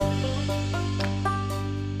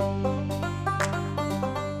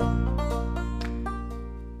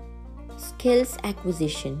Skills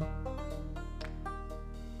acquisition.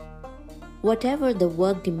 Whatever the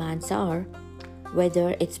work demands are,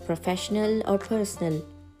 whether it's professional or personal,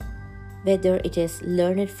 whether it is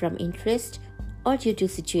learned from interest or due to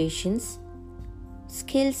situations,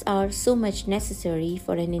 skills are so much necessary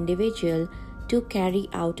for an individual to carry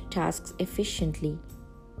out tasks efficiently.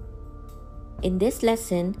 In this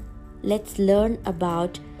lesson, let's learn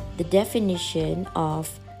about the definition of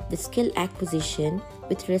the skill acquisition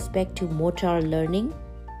with respect to motor learning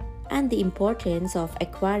and the importance of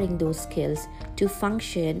acquiring those skills to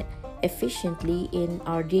function efficiently in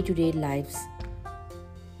our day-to-day lives.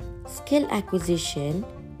 Skill acquisition,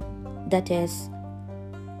 that is,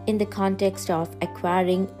 in the context of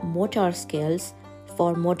acquiring motor skills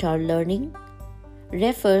for motor learning,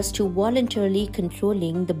 refers to voluntarily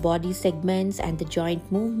controlling the body segments and the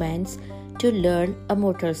joint movements to learn a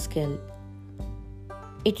motor skill.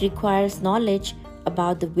 It requires knowledge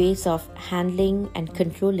about the ways of handling and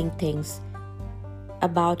controlling things,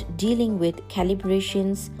 about dealing with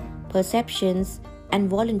calibrations, perceptions, and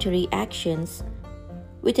voluntary actions,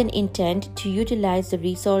 with an intent to utilize the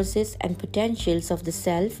resources and potentials of the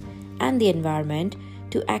self and the environment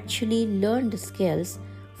to actually learn the skills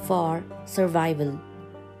for survival.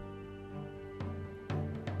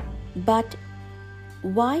 But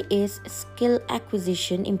why is skill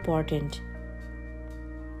acquisition important?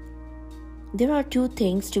 There are two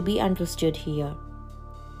things to be understood here.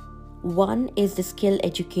 One is the skill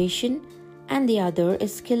education and the other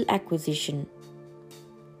is skill acquisition.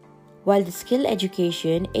 While the skill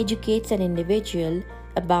education educates an individual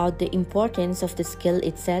about the importance of the skill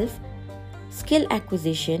itself, skill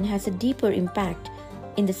acquisition has a deeper impact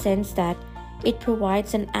in the sense that it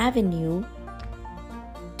provides an avenue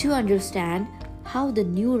to understand how the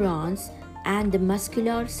neurons and the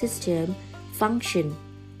muscular system function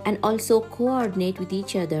and also coordinate with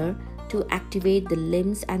each other to activate the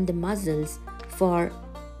limbs and the muscles for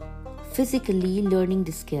physically learning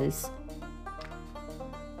the skills.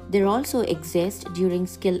 There also exist during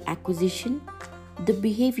skill acquisition the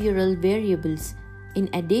behavioral variables in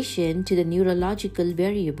addition to the neurological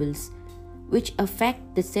variables which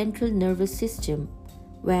affect the central nervous system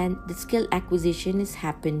when the skill acquisition is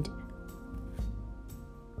happened.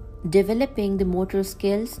 Developing the motor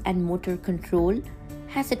skills and motor control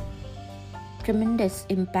has a tremendous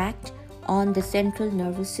impact on the central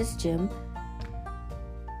nervous system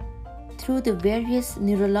through the various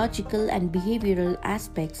neurological and behavioral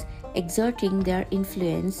aspects exerting their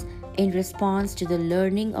influence in response to the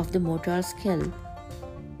learning of the motor skill.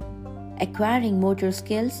 Acquiring motor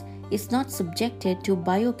skills is not subjected to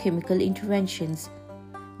biochemical interventions,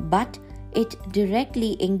 but it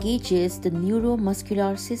directly engages the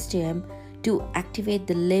neuromuscular system to activate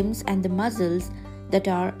the limbs and the muscles that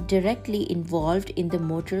are directly involved in the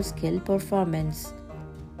motor skill performance.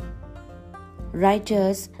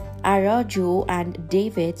 Writers Araujo and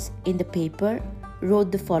Davids in the paper wrote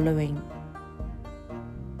the following.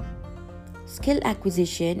 Skill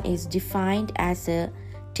acquisition is defined as a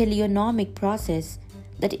teleonomic process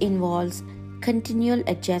that involves continual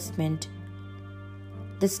adjustment.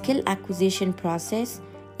 The skill acquisition process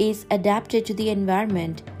is adapted to the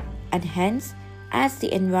environment, and hence, as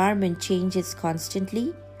the environment changes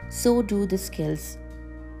constantly, so do the skills.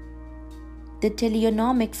 The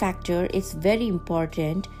teleonomic factor is very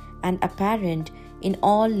important and apparent in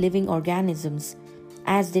all living organisms,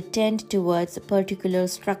 as they tend towards particular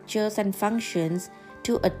structures and functions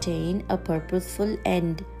to attain a purposeful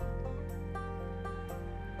end.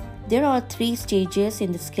 There are 3 stages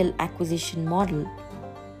in the skill acquisition model.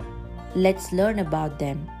 Let's learn about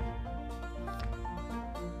them.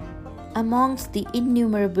 Amongst the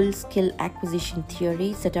innumerable skill acquisition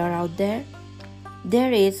theories that are out there,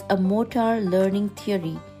 there is a motor learning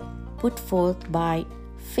theory put forth by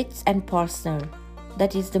Fitz and Posner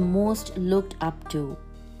that is the most looked up to.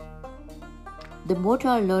 The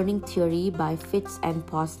motor learning theory by Fitz and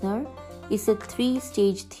Posner is a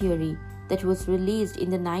 3-stage theory that was released in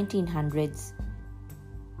the 1900s.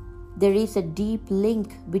 There is a deep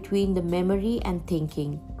link between the memory and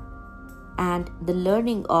thinking, and the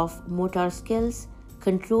learning of motor skills,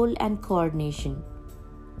 control, and coordination.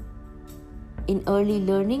 In early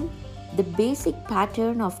learning, the basic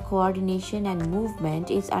pattern of coordination and movement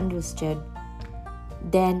is understood.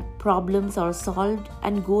 Then problems are solved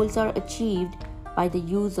and goals are achieved by the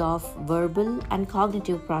use of verbal and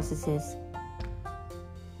cognitive processes.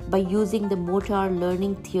 By using the motor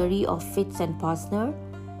learning theory of Fitz and Posner,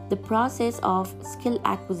 the process of skill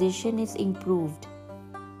acquisition is improved.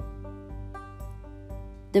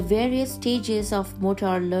 The various stages of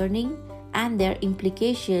motor learning and their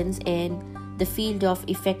implications in the field of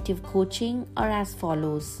effective coaching are as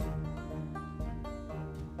follows.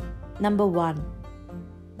 Number 1.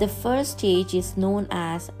 The first stage is known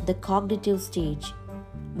as the cognitive stage,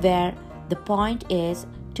 where the point is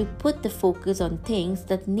to put the focus on things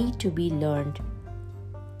that need to be learned.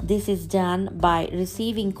 This is done by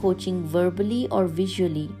receiving coaching verbally or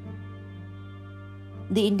visually.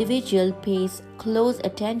 The individual pays close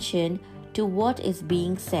attention to what is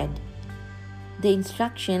being said, the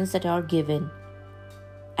instructions that are given,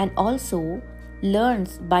 and also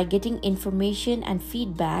learns by getting information and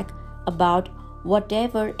feedback about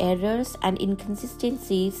whatever errors and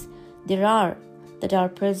inconsistencies there are that are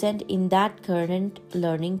present in that current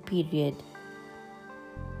learning period.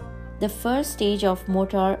 The first stage of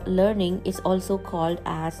motor learning is also called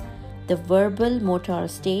as the verbal motor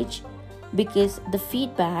stage because the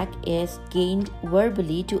feedback is gained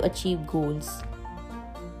verbally to achieve goals.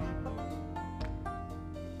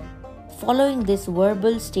 Following this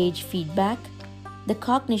verbal stage feedback, the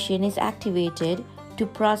cognition is activated to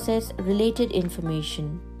process related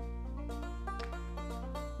information.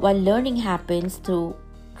 While learning happens through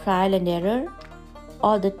trial and error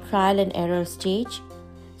or the trial and error stage,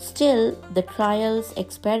 still the trials,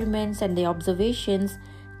 experiments, and the observations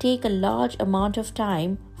take a large amount of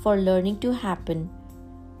time for learning to happen,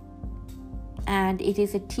 and it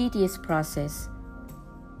is a tedious process.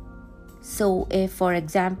 So, if, for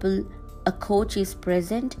example, a coach is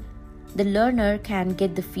present, the learner can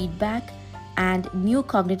get the feedback and new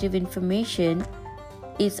cognitive information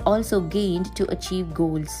is also gained to achieve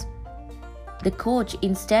goals. The coach,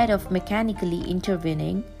 instead of mechanically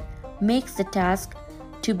intervening, makes the task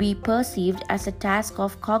to be perceived as a task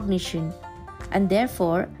of cognition, and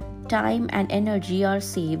therefore time and energy are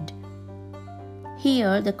saved.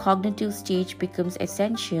 Here, the cognitive stage becomes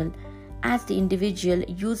essential as the individual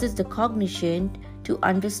uses the cognition to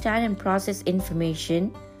understand and process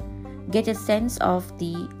information, get a sense of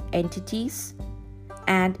the entities,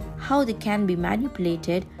 and how they can be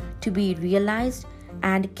manipulated to be realized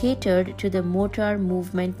and catered to the motor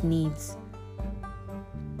movement needs.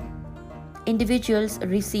 Individuals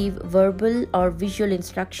receive verbal or visual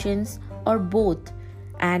instructions or both,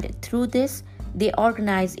 and through this they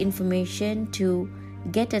organize information to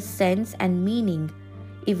get a sense and meaning,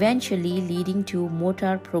 eventually leading to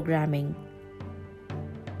motor programming.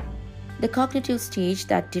 The cognitive stage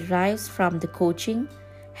that derives from the coaching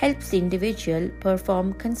helps the individual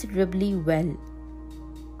perform considerably well.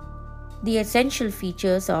 The essential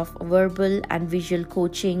features of verbal and visual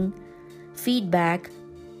coaching, feedback,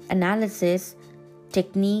 analysis,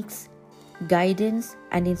 techniques, guidance,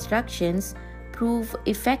 and instructions prove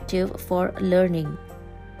effective for learning.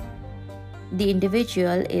 The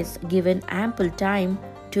individual is given ample time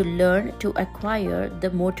to learn to acquire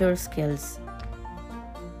the motor skills.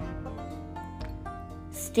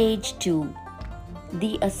 Stage 2.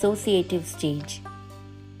 The associative stage.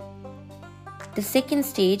 The second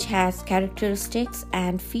stage has characteristics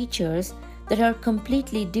and features that are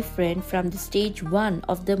completely different from the stage 1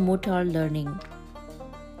 of the motor learning.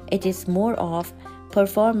 It is more of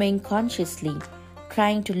performing consciously,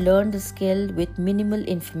 trying to learn the skill with minimal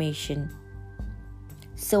information.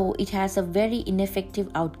 So it has a very ineffective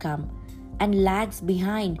outcome and lags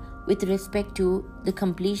behind with respect to the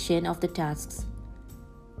completion of the tasks.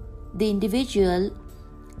 The individual,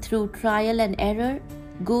 through trial and error,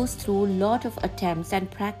 goes through a lot of attempts and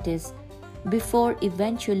practice before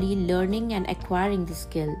eventually learning and acquiring the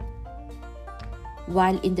skill.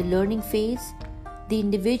 While in the learning phase, the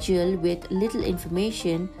individual with little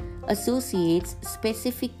information associates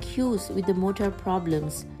specific cues with the motor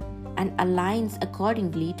problems and aligns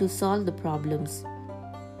accordingly to solve the problems.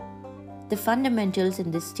 The fundamentals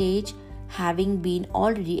in this stage having been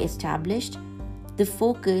already established, the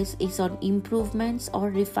focus is on improvements or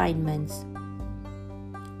refinements.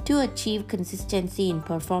 To achieve consistency in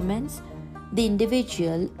performance, the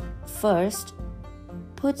individual first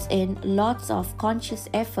puts in lots of conscious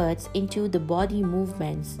efforts into the body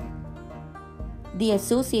movements. The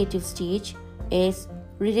associative stage is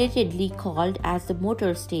relatedly called as the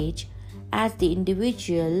motor stage, as the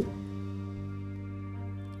individual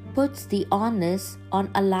puts the onus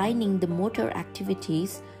on aligning the motor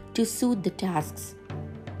activities to suit the tasks.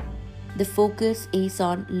 The focus is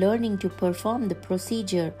on learning to perform the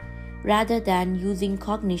procedure rather than using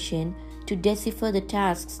cognition to decipher the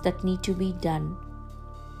tasks that need to be done.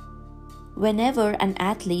 Whenever an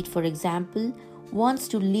athlete, for example, wants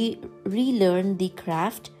to relearn the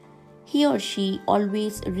craft, he or she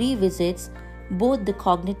always revisits both the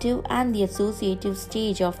cognitive and the associative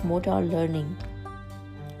stage of motor learning.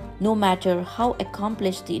 No matter how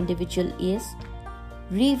accomplished the individual is,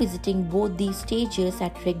 Revisiting both these stages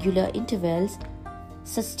at regular intervals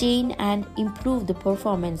sustain and improve the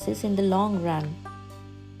performances in the long run.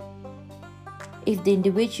 If the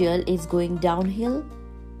individual is going downhill,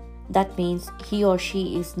 that means he or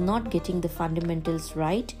she is not getting the fundamentals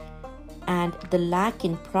right, and the lack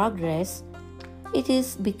in progress, it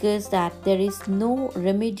is because that there is no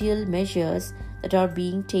remedial measures that are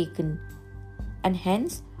being taken, and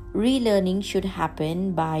hence relearning should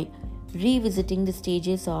happen by revisiting the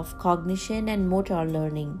stages of cognition and motor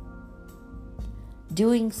learning.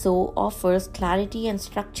 Doing so offers clarity and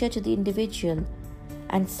structure to the individual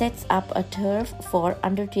and sets up a turf for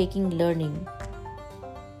undertaking learning.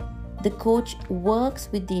 The coach works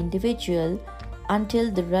with the individual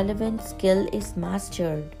until the relevant skill is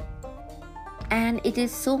mastered. And it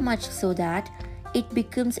is so much so that it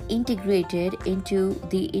becomes integrated into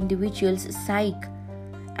the individual's psyche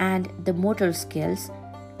and the motor skills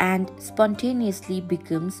and spontaneously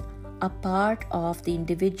becomes a part of the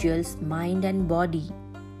individual's mind and body.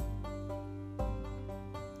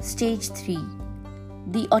 Stage 3.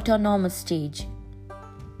 The autonomous stage.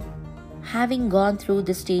 Having gone through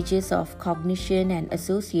the stages of cognition and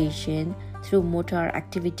association through motor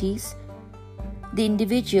activities, the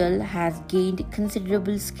individual has gained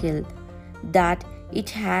considerable skill, that it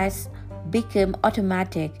has become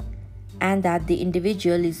automatic, and that the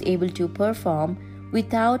individual is able to perform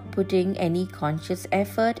without putting any conscious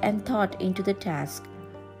effort and thought into the task.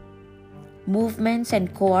 Movements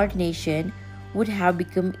and coordination would have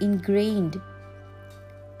become ingrained.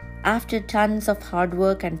 After tons of hard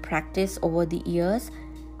work and practice over the years,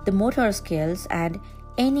 the motor skills and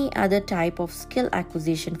any other type of skill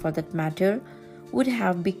acquisition for that matter would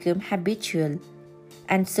have become habitual,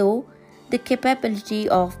 and so the capability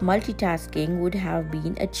of multitasking would have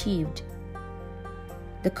been achieved.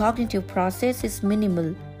 The cognitive process is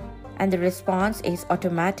minimal and the response is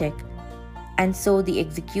automatic, and so the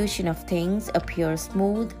execution of things appears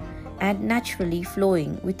smooth and naturally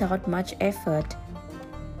flowing without much effort.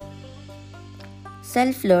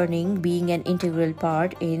 Self-learning being an integral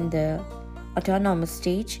part in the autonomous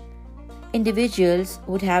stage, individuals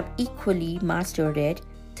would have equally mastered it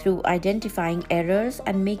through identifying errors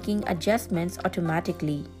and making adjustments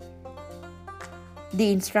automatically.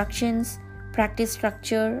 The instructions, practice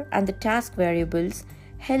structure, and the task variables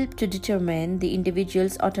help to determine the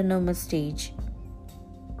individual's autonomous stage.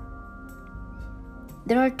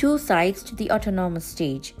 There are two sides to the autonomous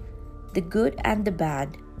stage, the good and the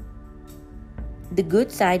bad. The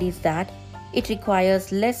good side is that it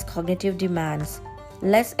requires less cognitive demands,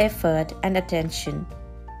 less effort and attention,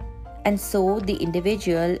 and so the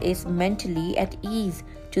individual is mentally at ease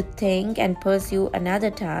to think and pursue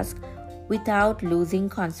another task without losing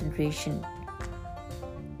concentration.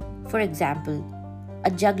 For example,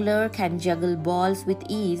 a juggler can juggle balls with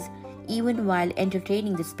ease even while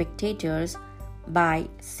entertaining the spectators by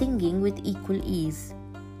singing with equal ease.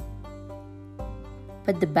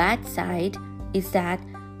 But the bad side is that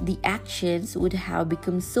the actions would have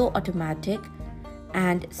become so automatic,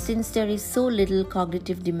 and since there is so little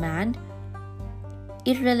cognitive demand,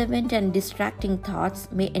 irrelevant and distracting thoughts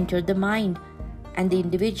may enter the mind, and the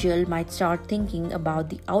individual might start thinking about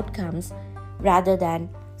the outcomes rather than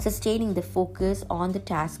sustaining the focus on the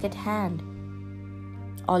task at hand.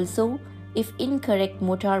 Also, if incorrect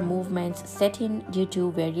motor movements set in due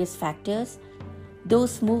to various factors,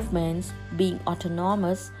 those movements, being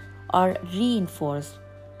autonomous, are reinforced,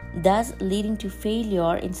 thus leading to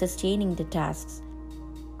failure in sustaining the tasks.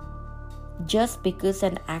 Just because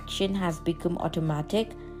an action has become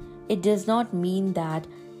automatic, it does not mean that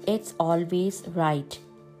it's always right.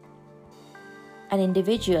 An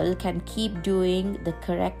individual can keep doing the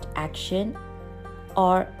correct action,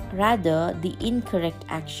 or rather the incorrect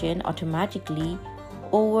action, automatically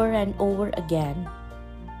over and over again.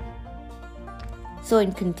 So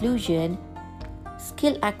in conclusion,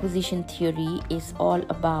 skill acquisition theory is all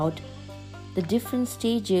about the different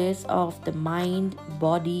stages of the mind,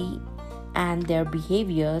 body, and their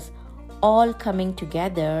behaviors all coming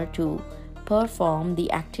together to perform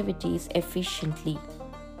the activities efficiently.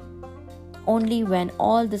 Only when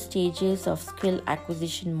all the stages of skill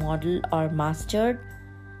acquisition model are mastered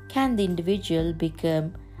can the individual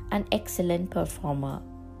become an excellent performer.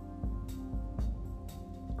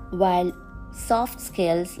 While soft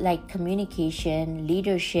skills like communication,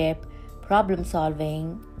 leadership, problem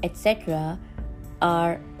solving, etc.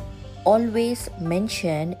 are always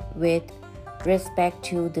mentioned with respect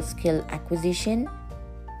to the skill acquisition,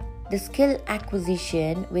 the skill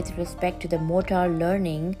acquisition with respect to the motor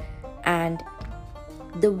learning and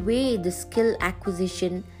the way the skill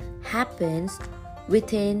acquisition happens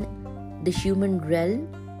within the human realm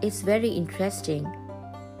is very interesting.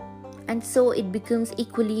 And so it becomes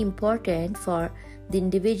equally important for the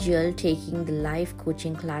individual taking the life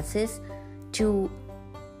coaching classes to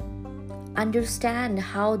understand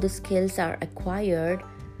how the skills are acquired,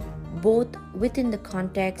 both within the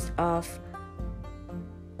context of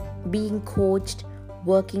being coached,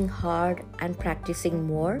 working hard, and practicing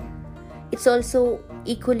more. It's also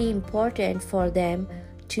equally important for them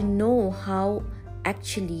to know how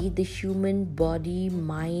actually the human body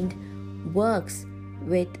mind works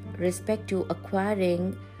with respect to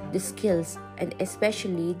acquiring the skills, and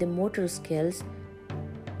especially the motor skills,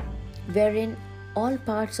 wherein all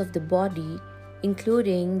parts of the body,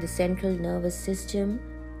 including the central nervous system,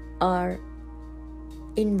 are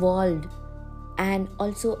involved, and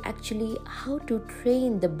also actually how to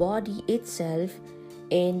train the body itself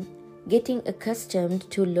in getting accustomed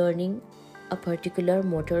to learning a particular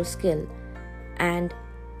motor skill. And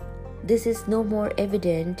this is no more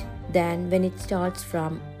evident than when it starts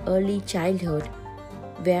from early childhood,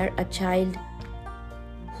 where a child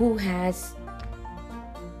who has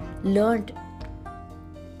learned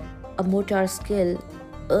a motor skill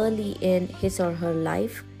early in his or her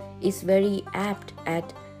life is very apt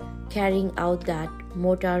at carrying out that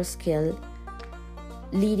motor skill,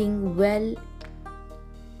 leading well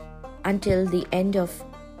until the end of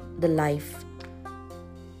the life.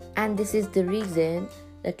 And this is the reason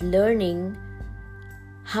that learning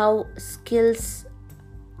how skills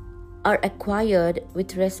are acquired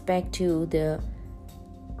with respect to the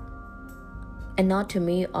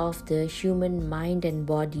anatomy of the human mind and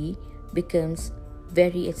body becomes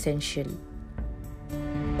very essential.